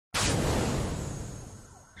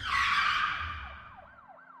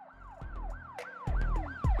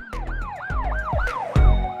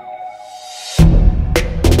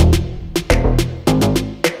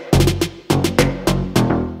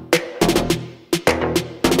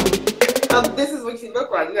So this is what you look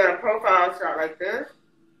like. You got a profile shot like this?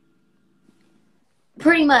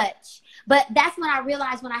 Pretty much. But that's when I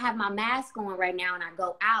realized when I have my mask on right now and I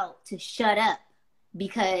go out to shut up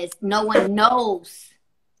because no one knows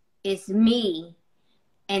it's me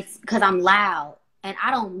and because I'm loud. And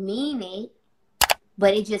I don't mean it,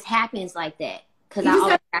 but it just happens like that because I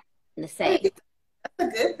always have something to say.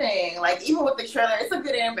 That's a good thing. Like, even with the trailer, it's a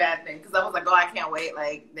good and bad thing because I was like, oh, I can't wait.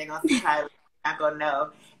 Like, they're going to see Kyla. Not going to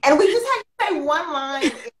know. And we just had to say one line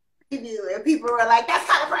in the preview, and people were like, that's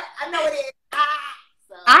Kyla Pratt. I know it is.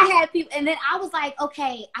 So. I had people, and then I was like,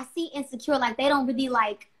 okay, I see Insecure, like, they don't really,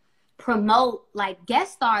 like, promote, like,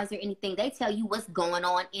 guest stars or anything. They tell you what's going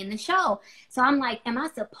on in the show. So I'm like, am I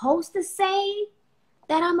supposed to say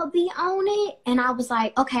that I'm gonna be on it? And I was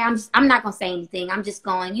like, okay, I'm not gonna say anything. I'm just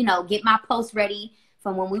going, you know, get my post ready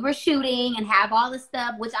from when we were shooting and have all the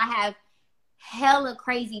stuff, which I have hella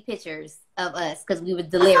crazy pictures of us because we were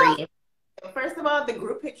delirious. First of all, the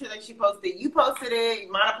group picture that you posted, you posted it,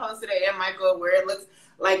 Mana posted it, and Michael, where it looks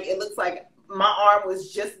like my arm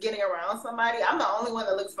was just getting around somebody. I'm the only one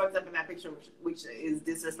that looks fucked up in that picture, which is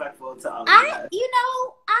disrespectful to all of you guys.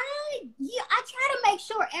 I try to make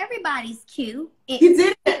sure everybody's cute. You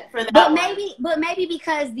did it for that. But maybe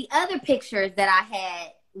because the other pictures that I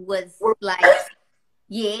had was like,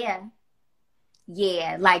 yeah,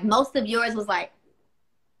 like most of yours was like.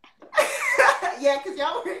 Yeah, because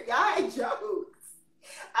y'all had jokes.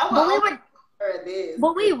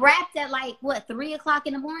 But we wrapped at like what, 3 o'clock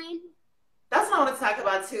in the morning? That's what I want to talk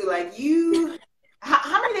about too. Like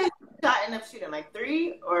how many days did you end up shooting? Like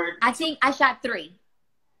 3 or? I think I shot 3.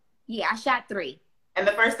 Yeah, I shot 3. And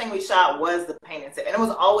the first thing we shot was the paint and it was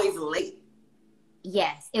always late.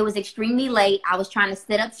 Yes, it was extremely late. I was trying to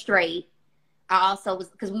sit up straight. I also was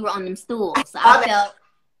because we were on them stools, so I felt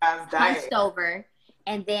hunched over.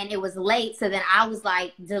 And then it was late, so then I was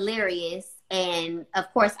like delirious, and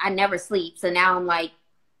of course I never sleep. So now I'm like,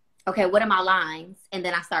 okay, what are my lines? And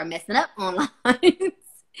then I start messing up on lines.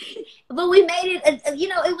 But we made it. You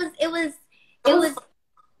know, it was.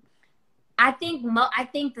 I think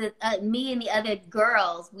that me and the other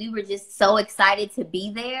girls, we were just so excited to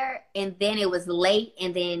be there, and then it was late,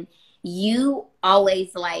 and then you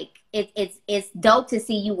always like it's dope to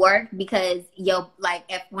see you work because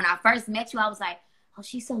when I first met you, I was like, oh,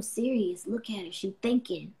 she's so serious. Look at her. She's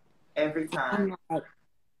thinking. Every time.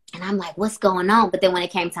 And I'm like, what's going on? But then when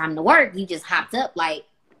it came time to work, you just hopped up like,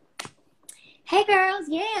 hey, girls.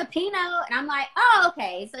 Yeah, Pinot. And I'm like, oh,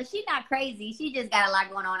 okay. So she's not crazy. She just got a lot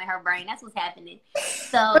going on in her brain. That's what's happening.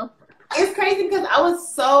 So. It's crazy because I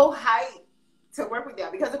was so hyped to work with y'all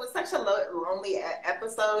because it was such a lonely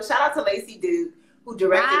episode. Shout out to Lacey Duke who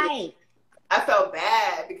directed it. I felt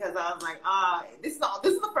bad because I was like, this is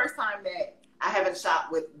the first time that I haven't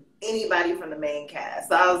shot with anybody from the main cast.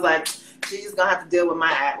 So I was like, she's just going to have to deal with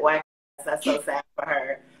my wife. That's so sad for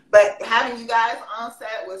her. But having you guys on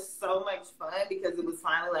set was so much fun because it was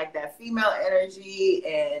finally like that female energy.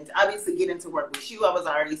 And obviously getting to work with you, I was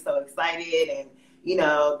already so excited. And, you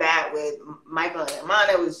know, that with Michael and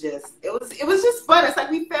Mana was just, it was just fun. It's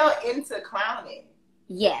like we fell into clowning.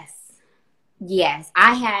 Yes.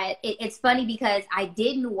 It's funny because I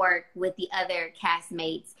didn't work with the other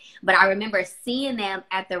castmates, but I remember seeing them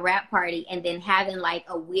at the rap party and then having like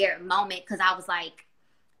a weird moment because I was like,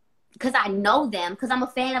 because I know them, because I'm a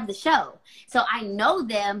fan of the show. So I know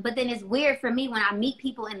them, but then it's weird for me when I meet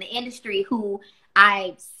people in the industry who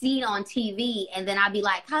I've seen on TV and then I'll be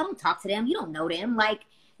like, I don't talk to them. You don't know them. Like,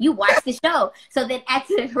 you watch the show. So then at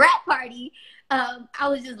the rap party, I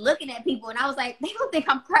was just looking at people and I was like, they don't think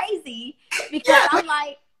I'm crazy because I'm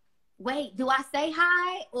like, wait, do I say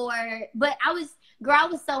hi? But I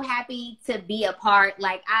was so happy to be a part.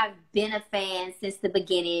 Like, I've been a fan since the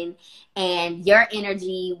beginning and your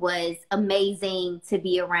energy was amazing to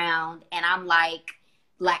be around. And I'm like,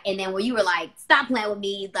 and then when you were like, stop playing with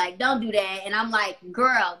me, like, don't do that. And I'm like,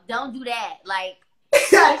 girl, don't do that. Like,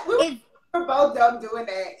 we're both done doing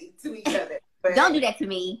that to each other. But don't do that to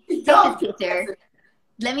me. Take this picture.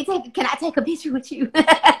 Can I take a picture with you?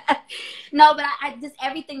 No, but I just,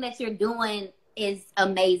 everything that you're doing is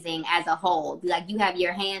amazing as a whole. Like, you have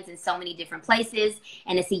your hands in so many different places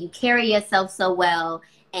and to see you carry yourself so well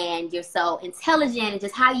and you're so intelligent and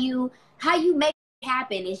just how you make it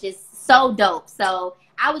happen is just so dope. So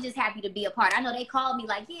I was just happy to be a part. I know they called me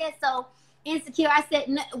like, yeah, so Insecure. I said,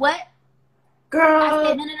 what? Girl. I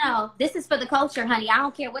said, no. This is for the culture, honey. I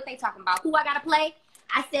don't care what they talking about. Who I got to play?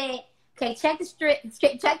 I said, okay, check the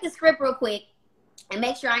script real quick and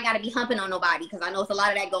make sure I ain't got to be humping on nobody because I know it's a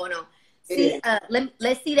lot of that going on.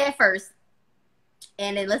 Let's see that first.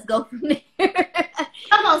 and then let's go from there.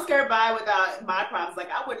 I'm gonna skirt by without my props. Like,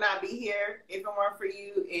 I would not be here if it weren't for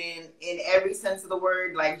you in every sense of the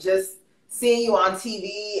word. Like, just seeing you on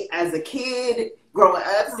TV as a kid, growing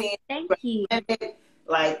up, seeing Thank you.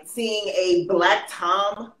 Like seeing a Black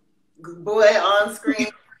Tom boy on screen,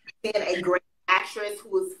 seeing a great actress who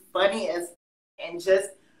was funny as, and just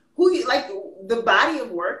who you like, the body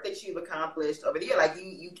of work that you've accomplished over the year. Like,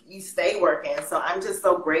 you stay working. So I'm just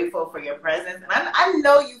so grateful for your presence, and I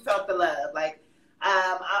know you felt the love. Like,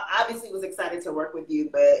 I obviously was excited to work with you,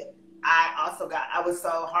 but I was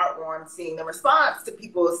so heartwarmed seeing the response to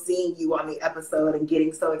people seeing you on the episode and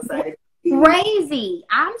getting so excited. Crazy.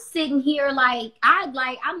 I'm sitting here like, I'm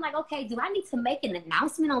like, okay, do I need to make an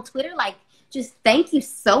announcement on Twitter? Like, just thank you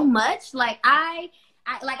so much. Like, and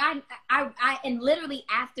literally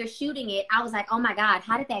after shooting it, I was like, oh my God,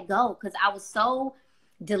 how did that go? Because I was so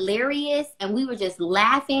delirious, and we were just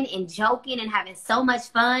laughing and joking and having so much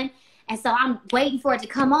fun. And so I'm waiting for it to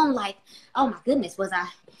come on, like, oh my goodness, was I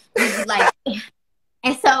like,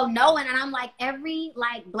 and so knowing, and I'm like, every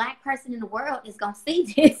like Black person in the world is gonna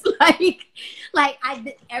see this,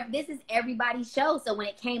 this is everybody's show. So when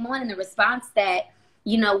it came on and the response that,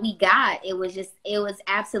 you know, we got, it was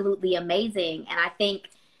absolutely amazing. And I think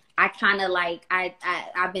I kind of like,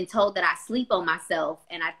 I've been told that I sleep on myself,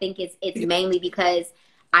 and I think it's mainly because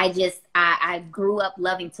I grew up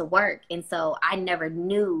loving to work, and so I never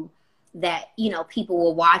knew that, you know, people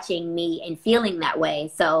were watching me and feeling that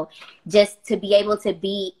way. So just to be able to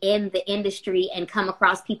be in the industry and come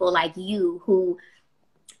across people like you who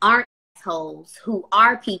aren't assholes, who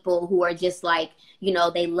are people who are just like, you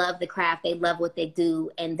know, they love the craft, they love what they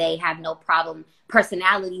do, and they have no problem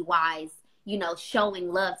personality wise, you know,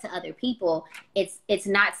 showing love to other people. It's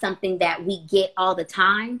not something that we get all the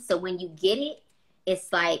time. So when you get it,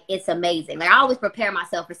 it's like, it's amazing. Like, I always prepare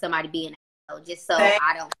myself for somebody being an asshole just so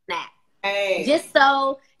I don't snap. Hey. Just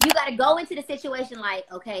so you got to go into the situation like,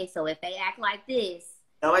 okay, so if they act like this,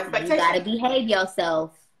 no expectation. You got to behave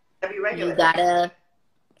yourself. Be regular. You got to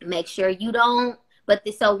make sure you don't. But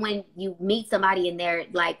so when you meet somebody in there,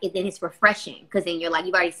 like, then it's refreshing, because then you're like,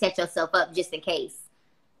 you've already set yourself up just in case.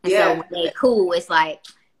 And so when they cool, it's like,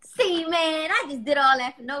 see, man, I just did all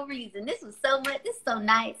that for no reason. This was so much. This is so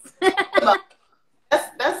nice.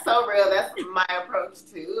 That's so real. That's my approach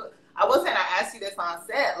too. I will say, I asked you this on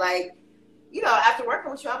set, like, you know, after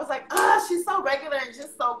working with you, I was like, oh, she's so regular and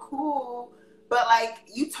just so cool. But like,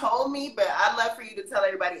 you told me, but I'd love for you to tell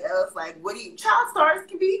everybody else, like, child stars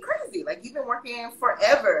can be crazy. Like, you've been working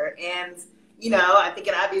forever. And, you know, I think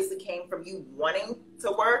it obviously came from you wanting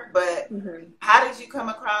to work, but how did you come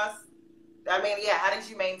across, how did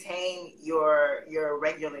you maintain your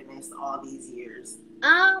regularness all these years?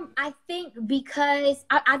 I think because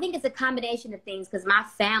I think it's a combination of things, because my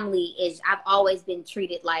family I've always been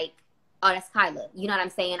treated like, oh, that's Kyla. You know what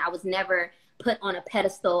I'm saying? I was never put on a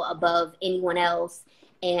pedestal above anyone else.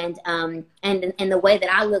 And the way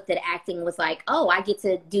that I looked at acting was like, oh, I get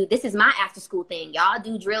to do, this is my after school thing. Y'all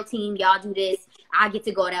do drill team, y'all do this. I get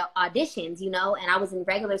to go to auditions, you know, and I was in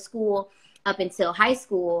regular school up until high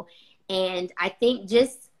school. And I think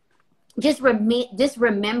just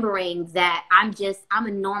remembering that I'm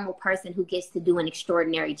a normal person who gets to do an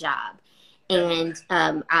extraordinary job. And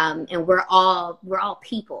we're all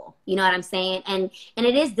people, you know what I'm saying? And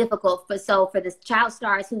it is difficult for the child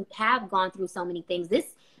stars who have gone through so many things.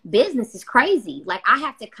 This business is crazy. Like, I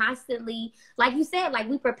have to constantly, like you said, like,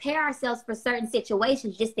 we prepare ourselves for certain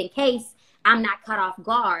situations just in case I'm not caught off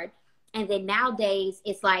guard. And then nowadays,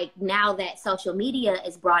 it's like, now that social media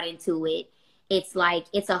is brought into it, it's like,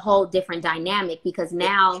 it's a whole different dynamic, because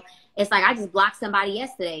now it's like, I just blocked somebody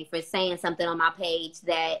yesterday for saying something on my page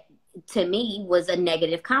that to me was a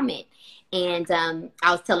negative comment. And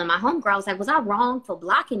I was telling my homegirl, I was like, was I wrong for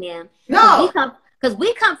blocking them? No. Because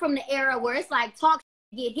we come from the era where it's like, talk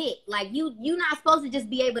get hit. Like, you're not supposed to just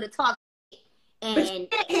be able to talk. And but you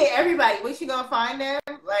can't hit everybody. What's you gonna find them?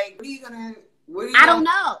 Like, I don't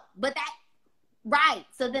know. But right.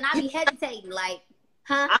 So then I be hesitating, like,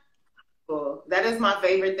 huh? That is my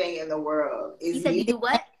favorite thing in the world. You said you do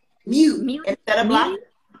what? Mute instead of blocking.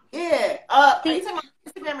 Yeah. Are you talking about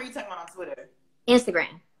Instagram, or are you talking about on Twitter?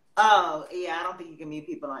 Instagram. Oh, yeah. I don't think you can mute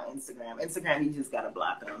people on Instagram. Instagram, you just gotta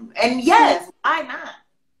block them. And yes, why not?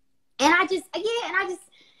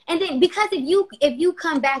 And then because if you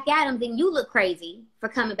come back at them, then you look crazy for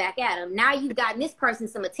coming back at them. Now you've gotten this person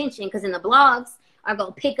some attention, because in the blogs are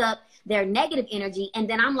gonna pick up their negative energy. And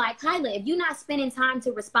then I'm like, Kyla, if you're not spending time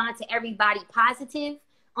to respond to everybody positive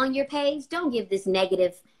on your page, don't give this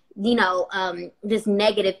negative, this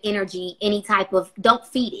negative energy any type of, don't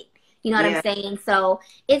feed it. You know what I'm saying? So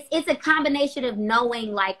it's a combination of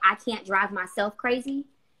knowing like I can't drive myself crazy,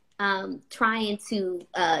 trying to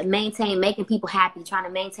maintain making people happy, trying to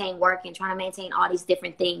maintain work and trying to maintain all these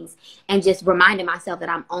different things, and just reminding myself that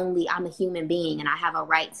I'm a human being and I have a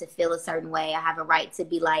right to feel a certain way. I have a right to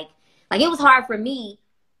be like it was hard for me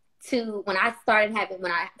to when I started having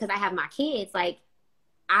because I have my kids, like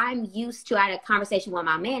I'm used to, I had a conversation with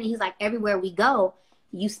my man and he's like, everywhere we go,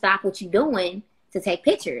 you stop what you're doing to take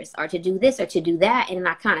pictures or to do this or to do that. And then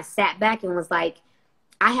I kind of sat back and was like,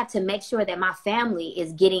 I have to make sure that my family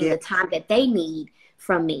is getting the time that they need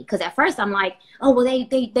from me. Because at first I'm like, oh, well,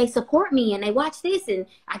 they support me and they watch this. And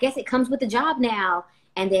I guess it comes with the job now.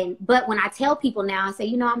 And then, but when I tell people now, I say,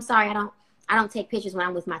 you know, I'm sorry, I don't take pictures when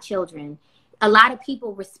I'm with my children. A lot of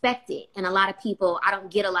people respect it. And a lot of people, I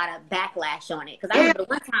don't get a lot of backlash on it. Because I remember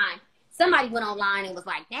one time somebody went online and was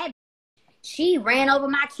like, that she ran over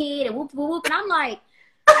my kid and whoop, whoop, whoop. And I'm like,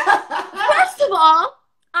 first of all,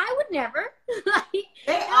 I would never. Like,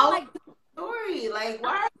 they all like story. Like,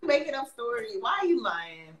 why are you making up story? Why are you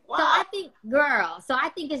lying? Why? So I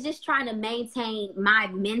think it's just trying to maintain my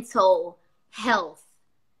mental health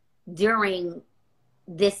during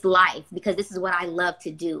this life, because this is what I love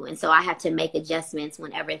to do. And so I have to make adjustments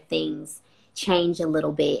whenever things change a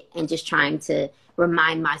little bit, and just trying to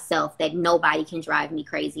remind myself that nobody can drive me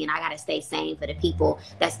crazy, and I got to stay sane for the people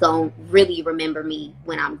that's going to really remember me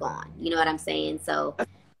when I'm gone. You know what I'm saying? So,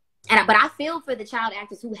 but I feel for the child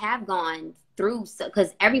actors who have gone through,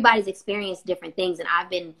 because everybody's experienced different things, and I've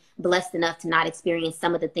been blessed enough to not experience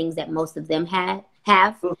some of the things that most of them have.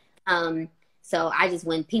 So I just,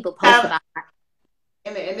 when people post about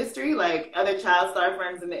in the industry, like other child star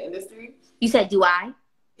friends in the industry. You said, do I?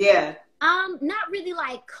 Yeah. Not really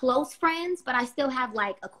like close friends, but I still have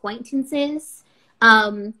like acquaintances.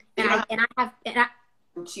 And I have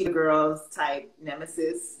Cheetah Girls type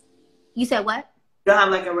nemesis. You said what? You don't have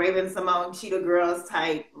like a Raven Simone Cheetah Girls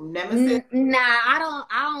type nemesis? Nah, I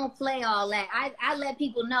don't play all that. I let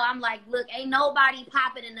people know. I'm like, look, ain't nobody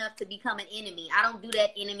popping enough to become an enemy. I don't do that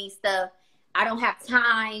enemy stuff. I don't have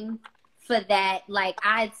time for that. Like,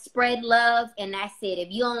 I spread love and that's it.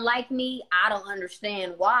 If you don't like me, I don't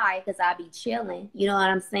understand why, because I be chilling. You know what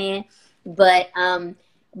I'm saying? But I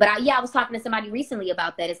was talking to somebody recently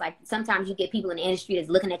about that. It's like sometimes you get people in the industry that's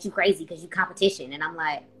looking at you crazy because you competition, and I'm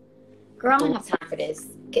like, girl, I don't have time for this.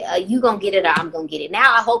 You gonna get it or I'm gonna get it.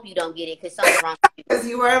 Now I hope you don't get it because something's wrong with you. Because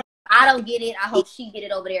you were. I don't get it. I hope she get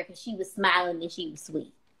it over there because she was smiling and she was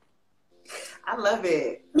sweet. I love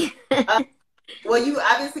it. Well, you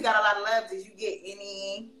obviously got a lot of love. Did you get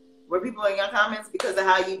were people in your comments because of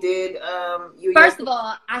how you did? First of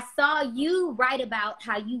all, I saw you write about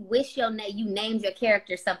how you wish you named your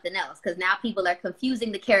character something else, because now people are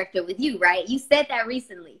confusing the character with you, right? You said that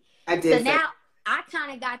recently. I did. So now I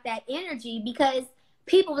kind of got that energy because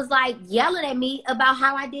people was like yelling at me about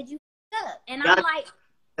how I did you up. And I'm like,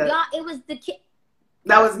 y'all, it was the kid.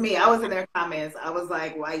 That was me. I was in their comments. I was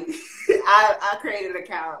like, why? I created an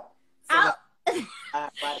account. So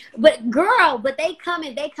but they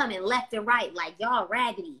coming left and right, like, y'all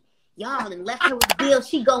raggedy, y'all, and left her with the bill,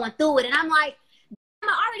 she going through it, and I'm like,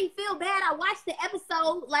 I already feel bad. I watched the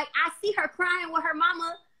episode, like, I see her crying with her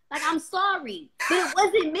mama, like, I'm sorry, but it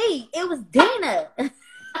wasn't me, it was Dana.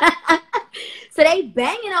 So they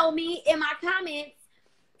banging on me in my comments,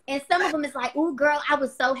 and some of them is like, ooh, girl, I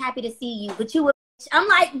was so happy to see you, but you were, I'm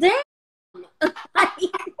like, damn.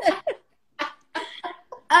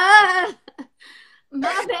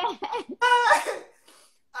 My bad.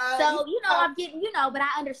 So, I'm getting, but I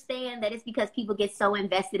understand that it's because people get so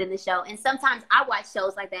invested in the show. And sometimes I watch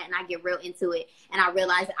shows like that and I get real into it and I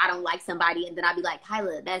realize that I don't like somebody, and then I'll be like,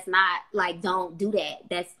 Kyla, that's not, like, don't do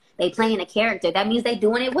that. They playing a character. That means they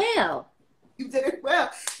doing it well. You did it well.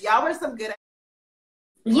 Y'all were some good.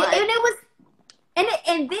 Yeah, and it was, and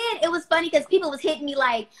then it was funny because people was hitting me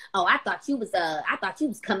like, oh, I thought you was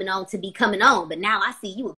coming on to be coming on, but now I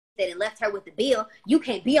see you and left her with the bill. You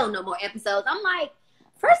can't be on no more episodes. I'm like,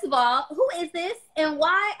 first of all, who is this, and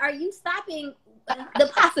why are you stopping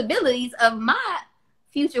the possibilities of my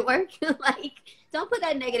future work? Like, don't put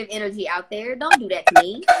that negative energy out there. Don't do that to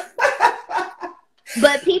me.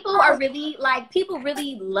 But people are really, like, people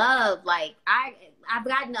really love, like, I've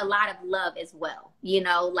gotten a lot of love as well,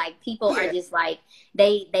 like, people are just like,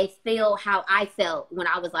 they feel how I felt when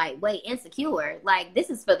I was like, wait, insecure, like, this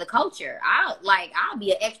is for the culture. I'll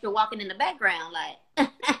be an extra walking in the background, like,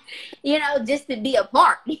 just to be a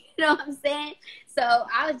part, you know what I'm saying? So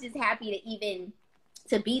I was just happy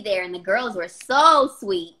to be there, and the girls were so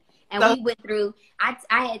sweet. And we went through,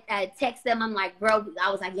 I had texted them. I'm like, bro,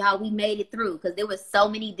 I was like, y'all, we made it through. Because there was so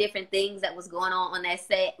many different things that was going on that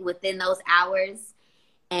set within those hours.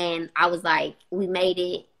 And I was like, we made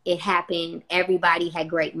it. It happened. Everybody had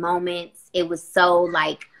great moments. It was so,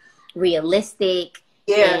 like, realistic.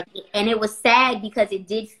 Yeah. And it was sad because it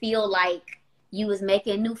did feel like you was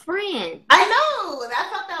making new friends. I know. I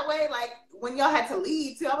felt that way, like, when y'all had to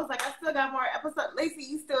leave, too. I was like, I still got more episodes. Lacey,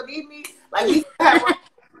 you still need me? Like, you still have more.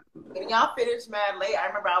 And y'all finished mad late. I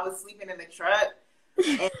remember I was sleeping in the truck.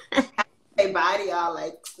 And I say bye to y'all,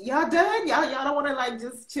 like, y'all done? Y'all don't want to, like,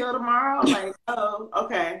 just chill tomorrow? Like, oh,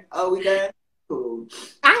 okay. Oh, we done? Cool.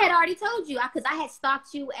 I had already told you, because I had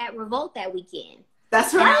stalked you at Revolt that weekend.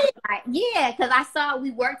 That's right. Like, yeah, because I saw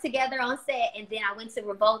we worked together on set, and then I went to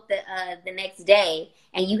Revolt the next day,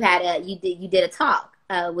 and you did a talk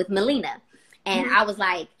with Melina, and I was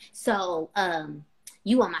like, so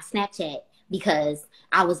you on my Snapchat because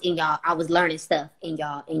I was learning stuff in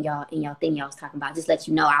y'all thing y'all was talking about. Just let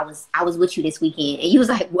you know I was with you this weekend, and you was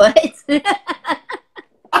like, what?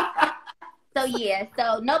 So yeah,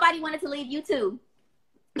 so nobody wanted to leave you too.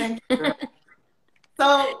 Thank you.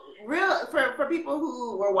 So, for people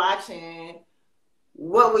who were watching,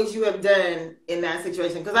 what would you have done in that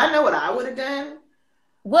situation? Because I know what I would have done.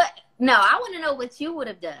 What? No, I want to know what you would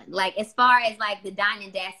have done. Like, as far as, like, the dine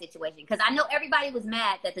and dash situation. Because I know everybody was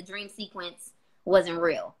mad that the dream sequence wasn't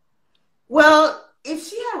real. Well, if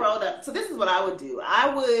she had rolled up, so this is what I would do.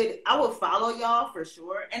 I would follow y'all for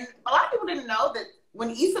sure. And a lot of people didn't know that when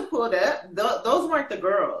Issa pulled up, those weren't the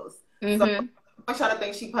girls. Mm-hmm. So I try to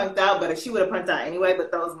think she punked out, but she would have punked out anyway,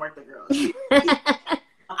 but those weren't the girls.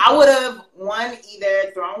 I would have,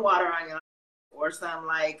 either thrown water on y'all or some,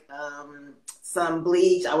 like, some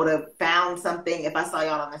bleach. I would have found something if I saw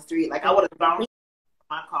y'all on the street. Like, I would have thrown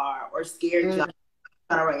my car or scared y'all,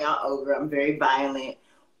 trying to run y'all over. I'm very violent.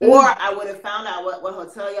 Or I would have found out what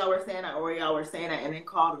hotel y'all were staying at or where y'all were staying at and then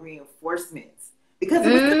called reinforcements. Because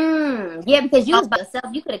it was because you was by yourself.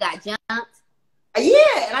 You could have got jumped.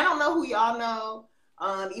 Yeah, and I don't know who y'all know,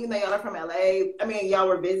 even though y'all are from LA. I mean, y'all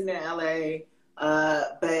were visiting LA.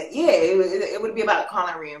 But yeah, it would be about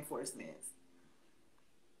calling reinforcements.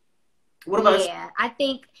 What about you? I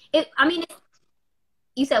think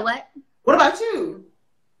you said what? What about you?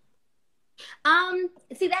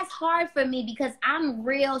 See, that's hard for me because I'm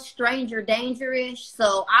real stranger dangerous.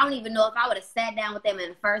 So I don't even know if I would have sat down with them in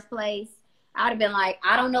the first place. I would have been like,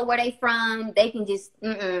 I don't know where they from. They can just,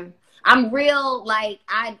 I'm real, like,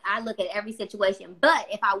 I look at every situation. But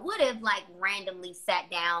if I would have, like, randomly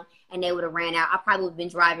sat down and they would have ran out, I probably would have been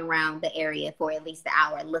driving around the area for at least an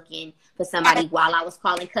hour looking for somebody while I was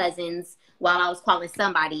calling cousins, while I was calling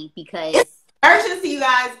somebody because... It's urgency, you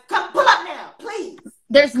guys. Come pull up now, please.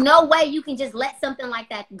 There's no way you can just let something like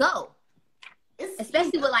that go.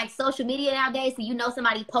 Especially with, like, social media nowadays. So you know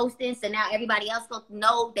somebody posting, so now everybody else will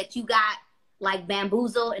know that you got... like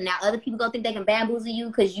bamboozle, and now other people gonna think they can bamboozle you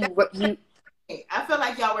because you. I feel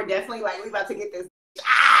like y'all were definitely like, we about to get this.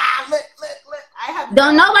 Look.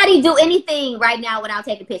 Don't nobody do anything right now without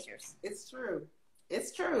taking pictures. It's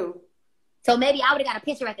true. So maybe I would have got a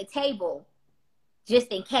picture at the table, just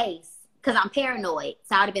in case, because I'm paranoid.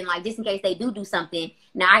 So I would have been like, just in case they do something.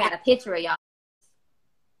 Now I got a picture of y'all.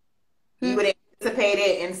 You would anticipate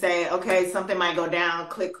it and say, okay, something might go down.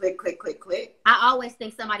 Click, click, click, click, click. I always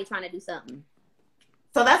think somebody trying to do something.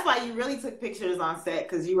 So that's why you really took pictures on set,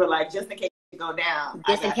 because you were like, just in case it go down.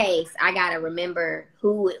 Just in case, I gotta remember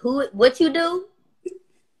what you do.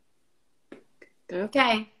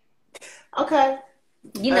 Okay.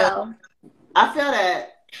 You know. I feel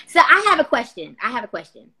that. So I have a question.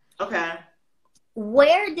 Okay.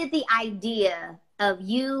 Where did the idea of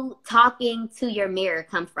you talking to your mirror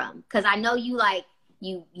come from? Because I know you like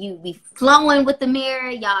you be flowing with the mirror,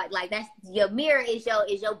 y'all. Like that's your mirror is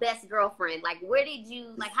your best girlfriend. Like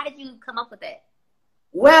how did you come up with that?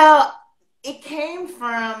 Well, it came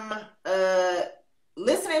from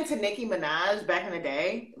listening to Nicki Minaj back in the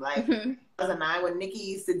day, like 2009 when Nicki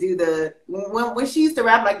used to do when she used to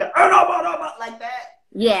rap like the like that.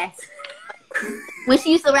 Yes. When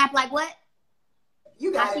she used to rap like what?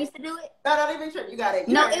 You got How it. She used to do it? No, don't even trip. You got it.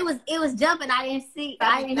 No, it was jumping. I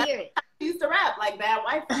didn't hear it. She used to rap like Bad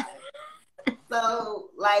Wi-Fi. So,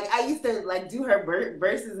 like, I used to, like, do her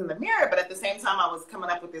verses in the mirror, but at the same time, I was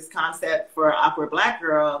coming up with this concept for Awkward Black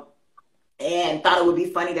Girl and thought it would be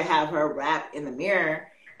funny to have her rap in the mirror.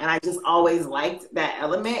 And I just always liked that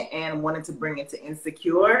element and wanted to bring it to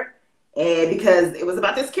Insecure. And because it was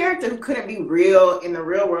about this character who couldn't be real in the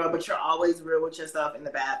real world, but you're always real with yourself in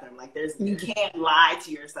the bathroom. Like, you can't lie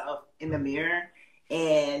to yourself in the mirror.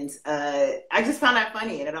 And I just found that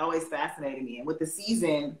funny, and it always fascinated me. And with the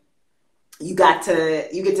season, you get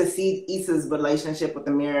to see Issa's relationship with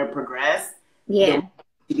the mirror progress. Yeah.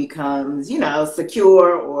 She becomes,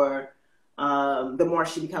 secure, or the more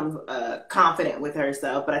she becomes confident with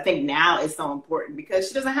herself. But I think now it's so important because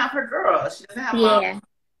she doesn't have her girl. She doesn't have mom.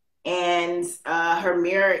 And her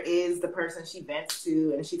mirror is the person she vents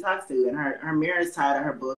to and she talks to. And her mirror is tied to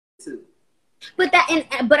her book too. But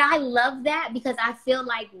I love that because I feel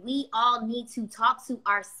like we all need to talk to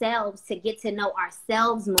ourselves to get to know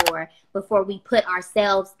ourselves more before we put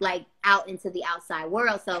ourselves like out into the outside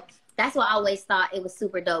world. So that's why I always thought it was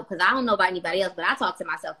super dope, because I don't know about anybody else, but I talk to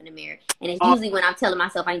myself in the mirror, and it's usually when I'm telling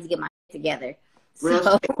myself I need to get my shit together.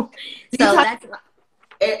 So that's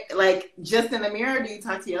like just in the mirror. Or do you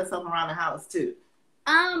talk to yourself around the house too?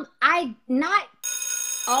 I not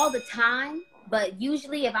all the time. But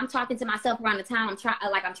usually if I'm talking to myself around the time, I'm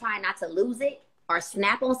trying not to lose it or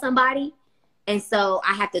snap on somebody. And so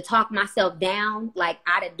I have to talk myself down, like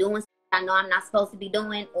out of doing something I know I'm not supposed to be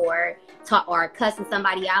doing, or cussing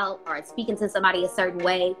somebody out or speaking to somebody a certain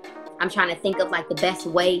way. I'm trying to think of like the best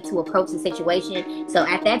way to approach the situation. So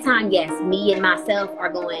at that time, yes, me and myself are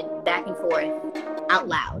going back and forth out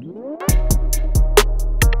loud.